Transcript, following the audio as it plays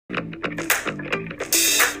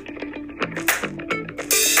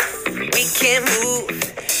We can't move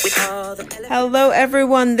with all the... Hello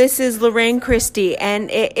everyone, this is Lorraine Christie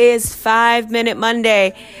and it is 5 Minute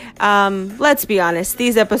Monday. Let's be honest,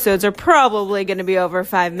 these episodes are probably going to be over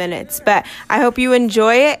 5 minutes, but I hope you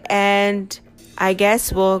enjoy it, and I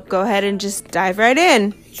guess we'll go ahead and just dive right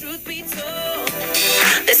in. Truth be told,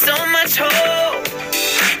 there's so much hope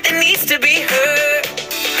that needs to be heard,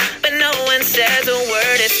 but no one says a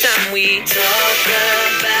word. It's time we talk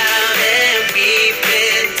about it. We've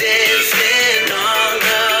been dancing all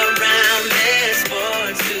around this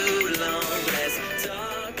for too long. Let's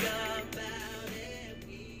talk about it.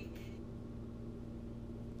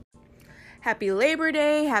 Happy Labor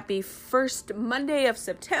Day, happy first Monday of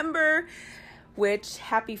September, which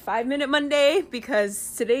happy 5 Minute Monday,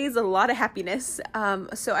 because today's a lot of happiness.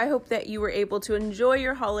 So I hope that you were able to enjoy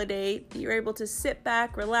your holiday. You're able to sit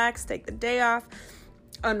back, relax, take the day off,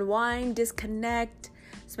 unwind, disconnect,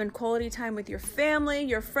 spend quality time with your family,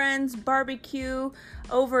 your friends, barbecue,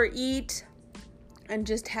 overeat, and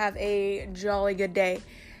just have a jolly good day.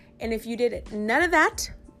 And if you did none of that,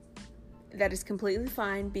 that is completely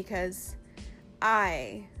fine, because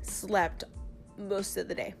I slept most of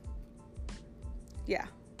the day. Yeah,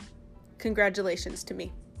 congratulations to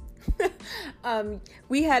me.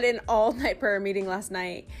 We had an all-night prayer meeting last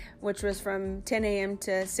night, which was from 10 a.m.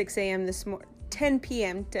 to 6 a.m. 10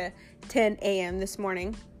 p.m. to 10 a.m. this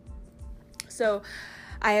morning. So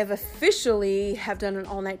I have officially done an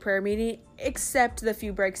all-night prayer meeting, except the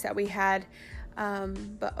few breaks that we had.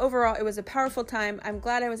 But overall, it was a powerful time. I'm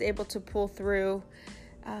glad I was able to pull through.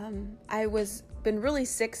 I was been really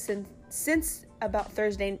sick since about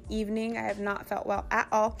Thursday evening. I have not felt well at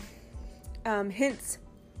all. Hence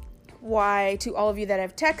why, to all of you that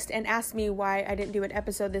have texted and asked me why I didn't do an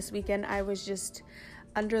episode this weekend, I was just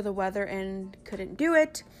under the weather and couldn't do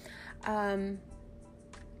it.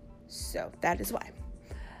 So that is why.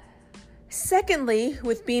 Secondly,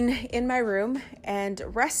 with being in my room and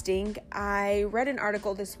resting, I read an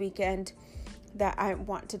article this weekend that I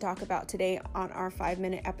want to talk about today on our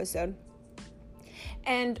 5-minute episode.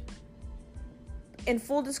 And in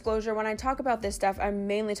full disclosure, when I talk about this stuff, I'm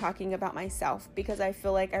mainly talking about myself, because I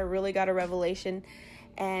feel like I really got a revelation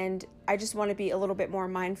and I just want to be a little bit more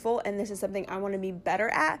mindful, and this is something I want to be better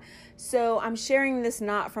at. So I'm sharing this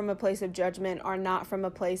not from a place of judgment or not from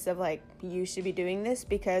a place of like, you should be doing this,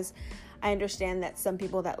 because I understand that some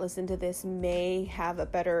people that listen to this may have a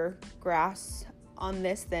better grasp on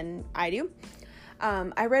this than I do.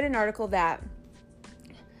 I read an article that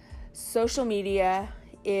social media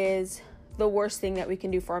is the worst thing that we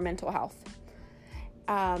can do for our mental health.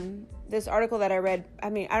 This article that I read, I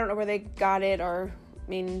don't know where they got it, or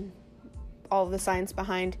all of the science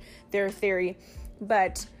behind their theory,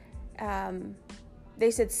 but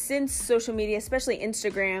they said since social media, especially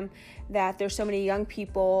Instagram, that there's so many young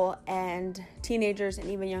people and teenagers and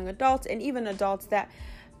even young adults and even adults that,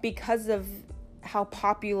 because of how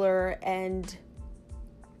popular and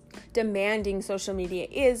demanding social media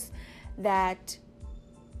is, that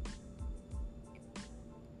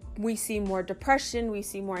we see more depression, we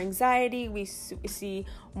see more anxiety, we see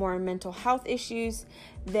more mental health issues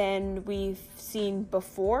than we've seen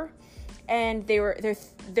before. And their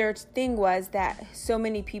thing was that so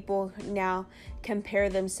many people now compare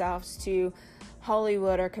themselves to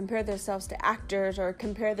Hollywood, or compare themselves to actors, or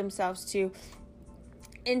compare themselves to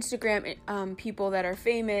Instagram people that are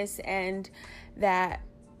famous, and that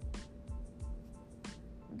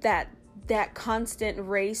constant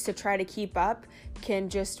race to try to keep up can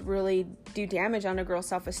just really do damage on a girl's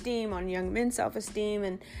self-esteem, on young men's self-esteem,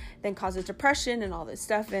 and then causes depression and all this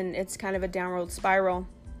stuff, and it's kind of a downward spiral.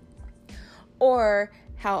 Or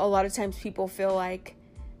how a lot of times people feel like,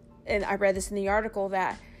 and I read this in the article,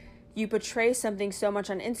 that you portray something so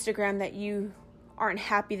much on Instagram that you aren't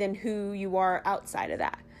happy than who you are outside of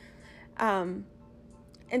that.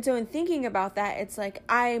 And so in thinking about that, it's like,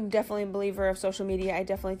 I'm definitely a believer of social media. I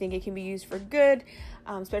definitely think it can be used for good,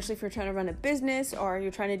 especially if you're trying to run a business or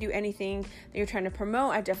you're trying to do anything that you're trying to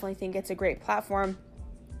promote. I definitely think it's a great platform.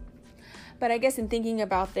 But I guess in thinking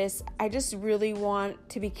about this, I just really want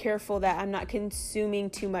to be careful that I'm not consuming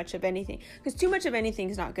too much of anything, because too much of anything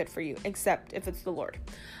is not good for you, except if it's the Lord.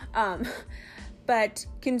 But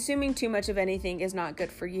consuming too much of anything is not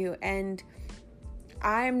good for you. And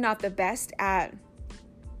I'm not the best at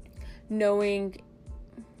knowing,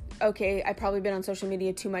 okay, I've probably been on social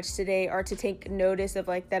media too much today, or to take notice of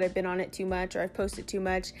like that I've been on it too much, or I've posted too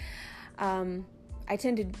much. I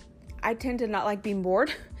tend to not like being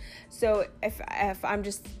bored. So if I'm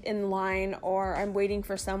just in line or I'm waiting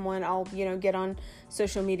for someone, I'll, get on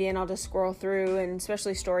social media and I'll just scroll through, and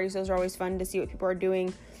especially stories. Those are always fun to see what people are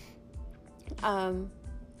doing.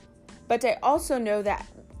 But I also know that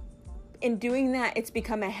in doing that, it's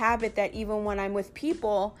become a habit that even when I'm with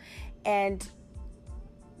people and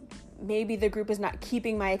maybe the group is not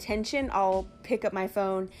keeping my attention, I'll pick up my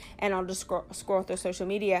phone and I'll just scroll through social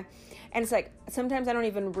media. And it's like, sometimes I don't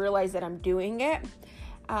even realize that I'm doing it.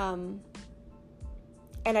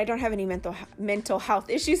 And I don't have any mental health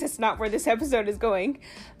issues. That's not where this episode is going.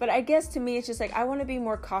 But I guess to me, it's just like, I want to be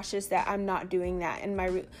more cautious that I'm not doing that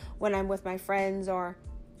when I'm with my friends, or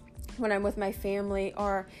when I'm with my family,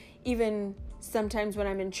 or even sometimes when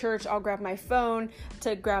I'm in church, I'll grab my phone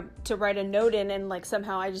to write a note in, and like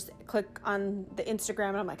somehow I just click on the Instagram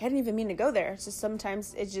and I'm like, I didn't even mean to go there. It's just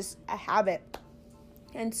sometimes it's just a habit.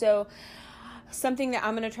 And so something that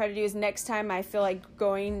I'm going to try to do is next time I feel like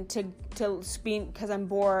going to speak because I'm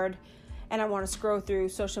bored and I want to scroll through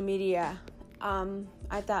social media,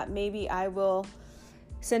 I thought maybe I will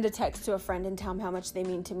send a text to a friend and tell them how much they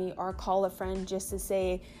mean to me, or call a friend just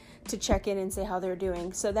to check in and say how they're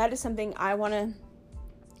doing. So that is something I want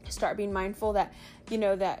to start being mindful that,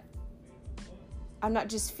 that I'm not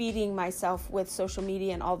just feeding myself with social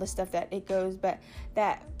media and all the stuff that it goes, but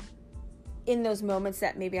that in those moments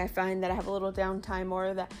that maybe I find that I have a little downtime,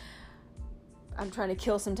 or that I'm trying to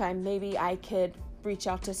kill some time, maybe I could reach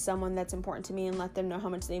out to someone that's important to me and let them know how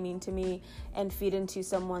much they mean to me, and feed into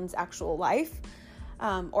someone's actual life,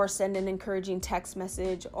 or send an encouraging text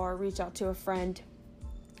message, or reach out to a friend.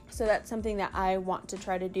 So that's something that I want to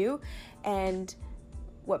try to do. And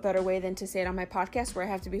what better way than to say it on my podcast, where I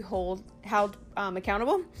have to be held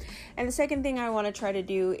accountable. And the second thing I want to try to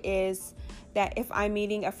do is that if I'm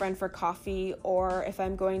meeting a friend for coffee, or if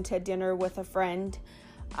I'm going to dinner with a friend,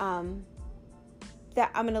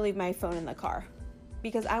 that I'm going to leave my phone in the car,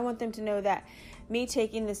 because I want them to know that me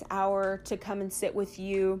taking this hour to come and sit with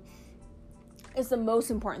you is the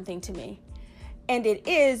most important thing to me. And it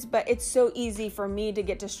is, but it's so easy for me to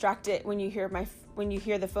get distracted when you hear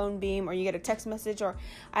the phone beam, or you get a text message, or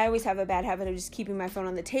I always have a bad habit of just keeping my phone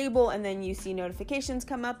on the table, and then you see notifications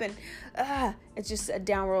come up, and it's just a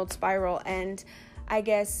downward spiral. And I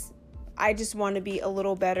guess I just want to be a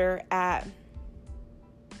little better at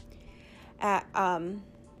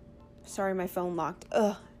sorry, my phone locked.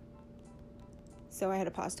 So I had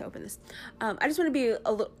to pause to open this. I just want to be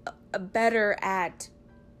a little better at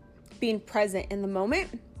being present in the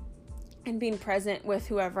moment, and being present with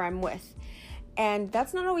whoever I'm with. And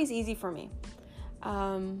that's not always easy for me.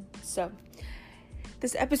 So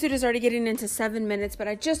this episode is already getting into 7 minutes, but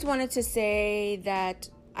I just wanted to say that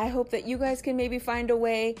I hope that you guys can maybe find a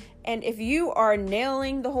way. And if you are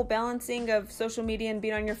nailing the whole balancing of social media and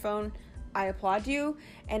being on your phone, I applaud you.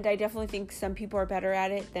 And I definitely think some people are better at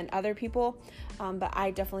it than other people. But I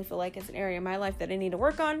definitely feel like it's an area of my life that I need to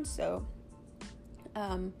work on. So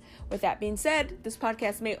with that being said, this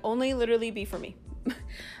podcast may only literally be for me.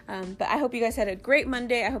 But I hope you guys had a great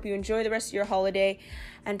Monday. I hope you enjoy the rest of your holiday,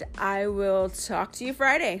 and I will talk to you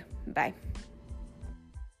Friday. Bye.